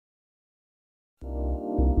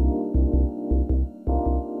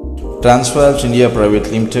Transvalves India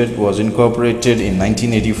Private Limited was incorporated in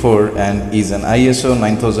 1984 and is an ISO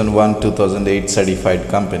 9001-2008 certified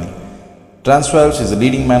company. Transvalves is a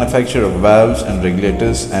leading manufacturer of valves and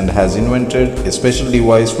regulators and has invented a special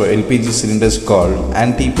device for LPG cylinders called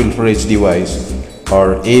anti-pilferage device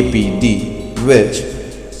or APD, which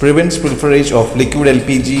prevents pilferage of liquid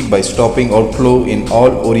LPG by stopping outflow in all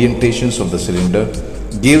orientations of the cylinder,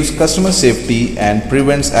 gives customer safety and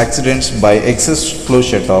prevents accidents by excess flow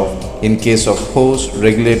shutoff in case of hose,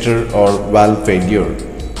 regulator or valve failure.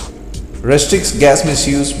 Restricts gas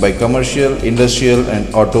misuse by commercial, industrial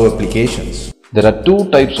and auto applications. There are two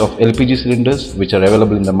types of LPG cylinders which are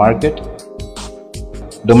available in the market: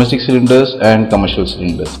 domestic cylinders and commercial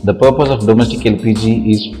cylinders. The purpose of domestic LPG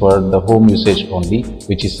is for the home usage only,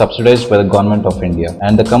 which is subsidized by the Government of India,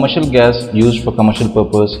 and the commercial gas used for commercial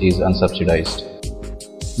purpose is unsubsidized.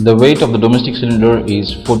 The weight of the domestic cylinder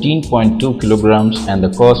is 14.2 kilograms and the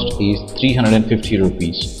cost is 350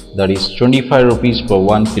 rupees, that is 25 rupees per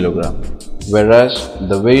 1 kilogram. Whereas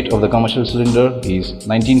the weight of the commercial cylinder is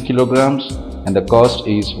 19 kilograms and the cost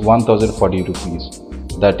is 1040 rupees,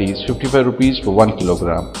 that is 55 rupees per 1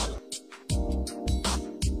 kilogram.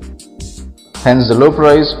 Hence, the low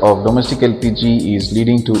price of domestic LPG is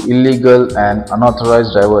leading to illegal and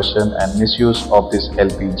unauthorized diversion and misuse of this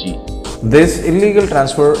LPG. This illegal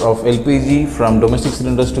transfer of LPG from domestic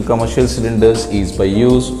cylinders to commercial cylinders is by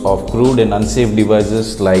use of crude and unsafe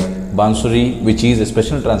devices like bansuri, which is a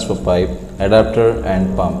special transfer pipe, adapter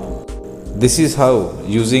and pump. This is how,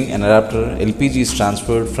 using an adapter, LPG is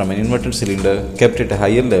transferred from an inverted cylinder kept at a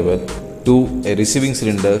higher level to a receiving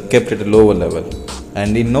cylinder kept at a lower level,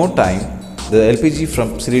 and in no time the LPG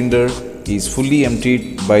from cylinder is fully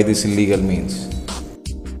emptied by this illegal means.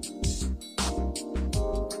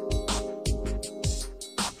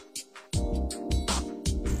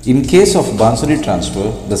 In case of bansuri transfer,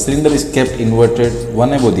 the cylinder is kept inverted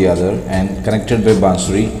one above the other and connected by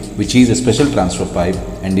bansuri, which is a special transfer pipe,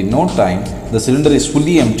 and in no time the cylinder is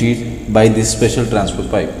fully emptied by this special transfer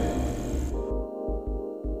pipe.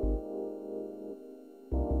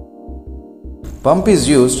 Pump is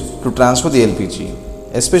used to transfer the LPG,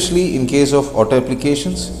 especially in case of auto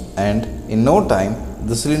applications, and in no time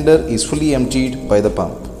the cylinder is fully emptied by the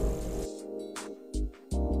pump.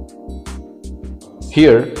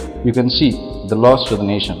 Here you can see the loss to the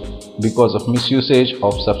nation because of misusage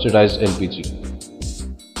of subsidized LPG.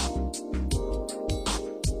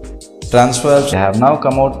 Transvalves have now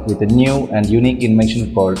come out with a new and unique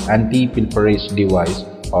invention called anti-pilferage device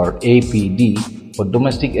or APD for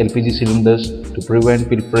domestic LPG cylinders to prevent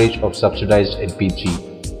pilferage of subsidized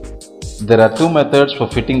LPG. There are two methods for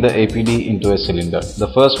fitting the APD into a cylinder. The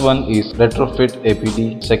first one is retrofit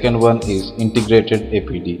APD, second one is integrated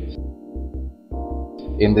APD.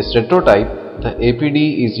 In this retro type, the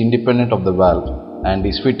APD is independent of the valve and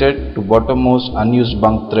is fitted to bottommost unused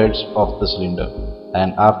bunk threads of the cylinder,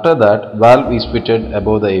 and after that valve is fitted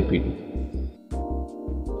above the APD.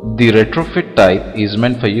 The retrofit type is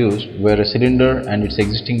meant for use where a cylinder and its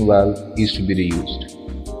existing valve is to be reused.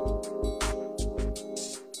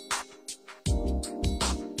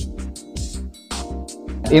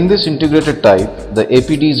 In this integrated type, the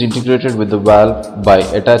APD is integrated with the valve by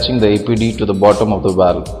attaching the APD to the bottom of the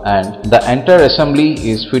valve, and the entire assembly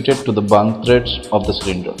is fitted to the bunk threads of the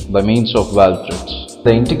cylinder by means of valve threads.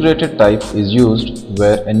 The integrated type is used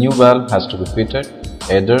where a new valve has to be fitted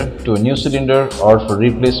either to a new cylinder or for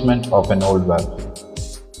replacement of an old valve.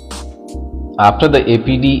 After the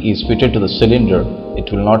APD is fitted to the cylinder, it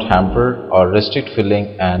will not hamper or restrict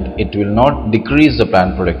filling and it will not decrease the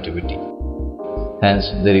plant productivity.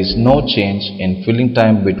 Hence, there is no change in filling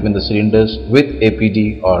time between the cylinders with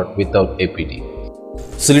APD or without APD.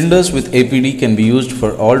 Cylinders with APD can be used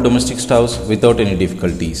for all domestic stoves without any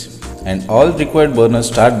difficulties, and all required burners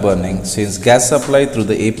start burning since gas supply through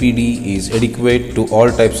the APD is adequate to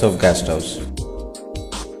all types of gas stoves.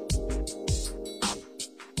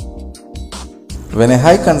 When a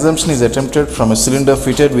high consumption is attempted from a cylinder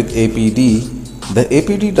fitted with APD, the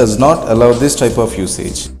APD does not allow this type of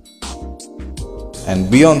usage. And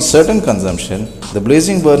beyond certain consumption, the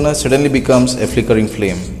blazing burner suddenly becomes a flickering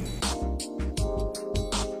flame.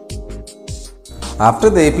 After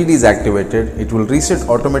the APD is activated, it will reset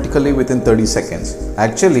automatically within 30 seconds.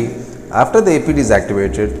 Actually, after the APD is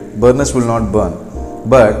activated, burners will not burn.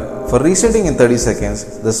 But for resetting in 30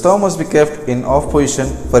 seconds, the stove must be kept in off position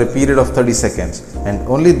for a period of 30 seconds and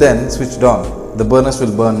only then switched on. The burners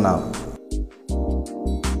will burn now.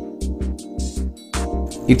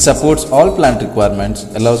 It supports all plant requirements,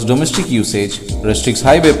 allows domestic usage, restricts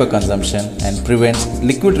high vapor consumption and prevents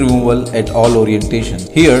liquid removal at all orientations.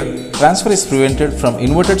 Here, transfer is prevented from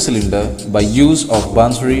inverted cylinder by use of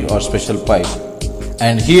bansuri or special pipe.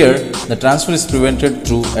 And here, the transfer is prevented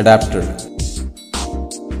through adapter.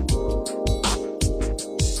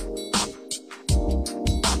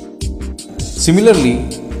 Similarly,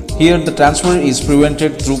 here the transfer is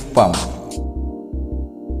prevented through pump.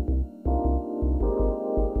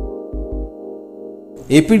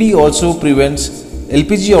 APD also prevents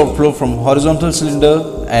LPG outflow from horizontal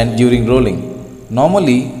cylinder and during rolling.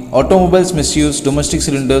 Normally, automobiles misuse domestic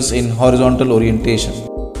cylinders in horizontal orientation.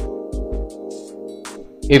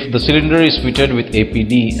 If the cylinder is fitted with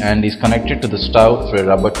APD and is connected to the stove through a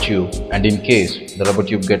rubber tube, and in case the rubber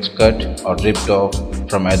tube gets cut or ripped off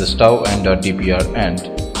from either stove end or DPR end,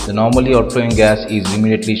 the normally outflowing gas is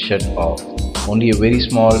immediately shut off. Only a very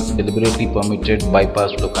small, deliberately permitted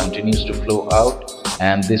bypass flow continues to flow out,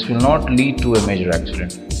 and this will not lead to a major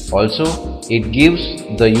accident. Also, it gives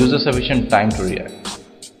the user sufficient time to react.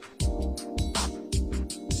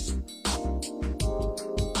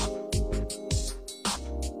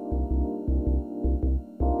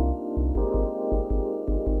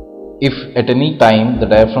 If at any time the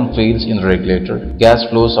diaphragm fails in the regulator, gas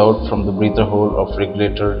flows out from the breather hole of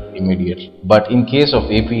regulator immediately. But in case of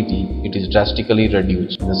APD, it is drastically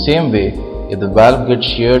reduced. In the same way, if the valve gets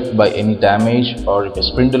sheared by any damage or if a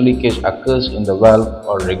spindle leakage occurs in the valve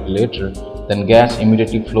or regulator, then gas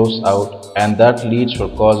immediately flows out and that leads for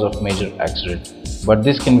cause of major accident. But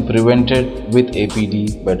this can be prevented with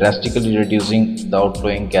APD by drastically reducing the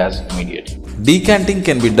outflowing gas immediately. Decanting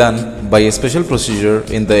can be done by a special procedure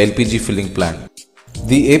in the LPG filling plant.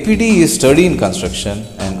 The APD is sturdy in construction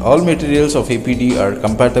and all materials of APD are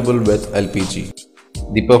compatible with LPG.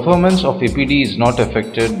 The performance of APD is not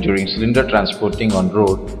affected during cylinder transporting on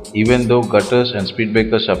road even though gutters and speed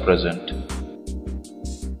breakers are present.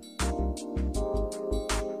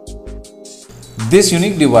 This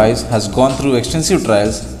unique device has gone through extensive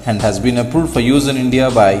trials and has been approved for use in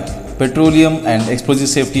India by Petroleum and Explosive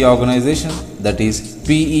Safety Organization, that is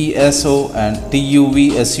PESO and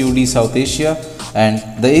TUV-SUD South Asia, and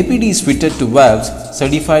the APD is fitted to valves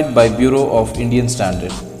certified by Bureau of Indian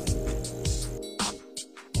Standard.